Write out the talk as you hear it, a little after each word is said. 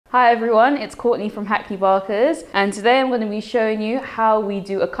Hi everyone, it's Courtney from Hackney Barkers, and today I'm going to be showing you how we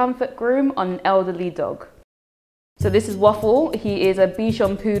do a comfort groom on an elderly dog. So this is Waffle. He is a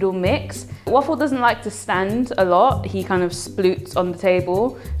Bichon Poodle mix. Waffle doesn't like to stand a lot. He kind of sploots on the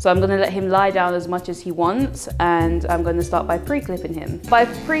table. So I'm going to let him lie down as much as he wants, and I'm going to start by pre-clipping him. By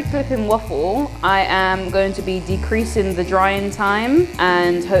pre-clipping Waffle, I am going to be decreasing the drying time,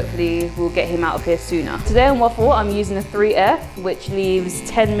 and hopefully we'll get him out of here sooner. Today on Waffle, I'm using a 3F, which leaves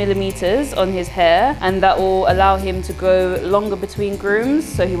 10 millimeters on his hair, and that will allow him to go longer between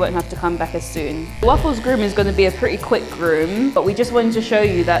grooms, so he won't have to come back as soon. Waffle's groom is going to be a pretty quick groom, but we just wanted to show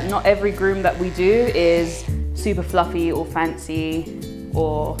you that not every groom that we do is super fluffy or fancy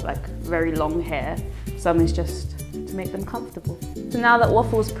or like very long hair. Some is just to make them comfortable. So now that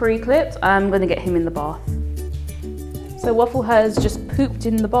Waffle's pre-clipped, I'm going to get him in the bath. So Waffle has just pooped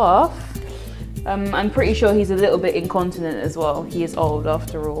in the bath. I'm pretty sure he's a little bit incontinent as well. He is old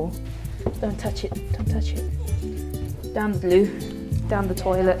after all. Don't touch it, don't touch it. Down the loo, down the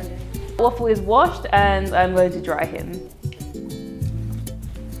toilet. Waffle is washed and I'm going to dry him.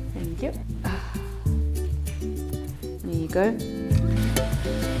 Thank you. There you go.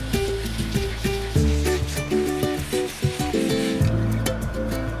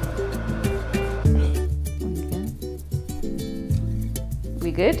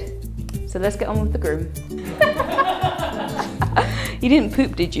 We good? So let's get on with the groom. You didn't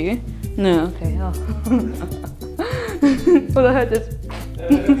poop, did you? No, okay. Oh. Well, I heard this.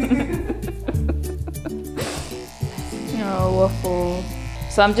 Oh, Waffle.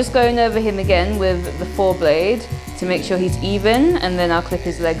 So I'm just going over him again with the 4-blade to make sure he's even, and then I'll clip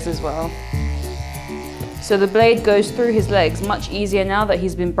his legs as well. So the blade goes through his legs much easier now that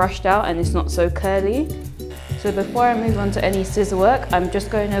he's been brushed out and it's not so curly. So before I move on to any scissor work, I'm just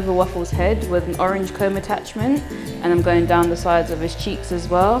going over Waffle's head with an orange comb attachment, and I'm going down the sides of his cheeks as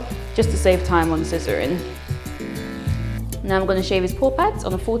well, just to save time on scissoring. Now I'm going to shave his paw pads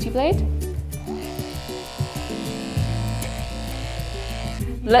on a 40 blade.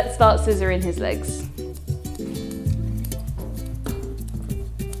 Let's start scissoring his legs.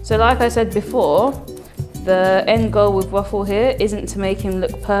 So like I said before, the end goal with Waffle here isn't to make him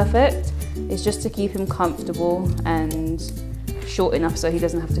look perfect, it's just to keep him comfortable and short enough so he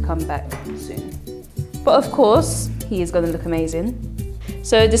doesn't have to come back soon. But of course, he is going to look amazing.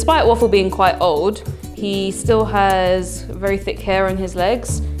 So despite Waffle being quite old, he still has very thick hair on his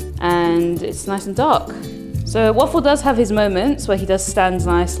legs and it's nice and dark. So Waffle does have his moments where he does stand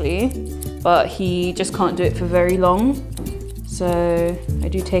nicely, but he just can't do it for very long. So I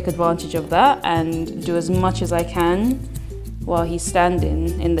do take advantage of that and do as much as I can while he's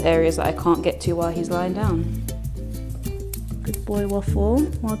standing in the areas that I can't get to while he's lying down. Good boy, Waffle,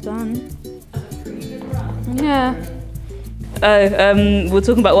 well done. Yeah. Oh, we're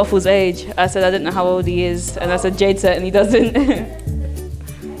talking about Waffle's age. I said I didn't know how old he is, and I said Jade certainly doesn't.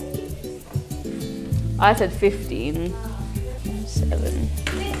 I said 15. 7.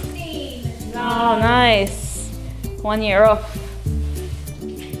 16. Oh, nice. 1 year off.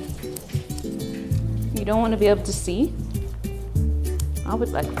 You don't want to be able to see? I would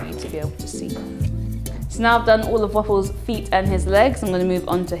like for you to be able to see. So now I've done all of Waffle's feet and his legs, I'm going to move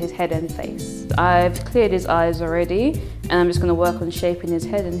on to his head and face. I've cleared his eyes already, and I'm just going to work on shaping his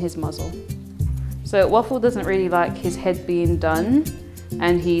head and his muzzle. So Waffle doesn't really like his head being done,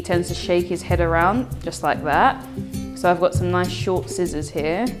 and he tends to shake his head around just like that. So I've got some nice short scissors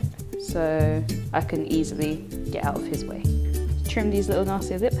here, so I can easily get out of his way. Trim these little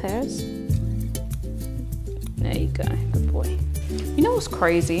nasty lip hairs. There you go, good boy. You know what's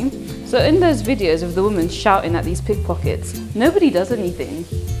crazy? So in those videos of the woman shouting at these pickpockets, nobody does anything.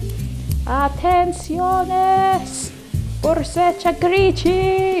 Atenciones! Borsecha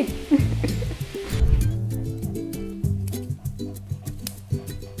grici!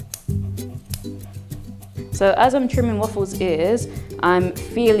 So as I'm trimming Waffle's ears, I'm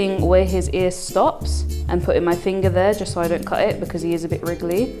feeling where his ear stops and putting my finger there just so I don't cut it because he is a bit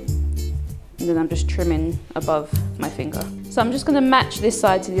wriggly. And then I'm just trimming above my finger. So I'm just going to match this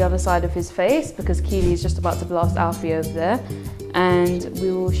side to the other side of his face because Keely's just about to blast Alfie over there, and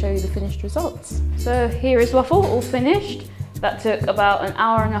we will show you the finished results. So here is Waffle, all finished. That took about an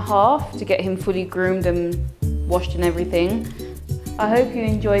hour and a half to get him fully groomed and washed and everything. I hope you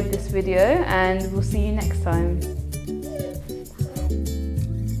enjoyed this video, and we'll see you next time.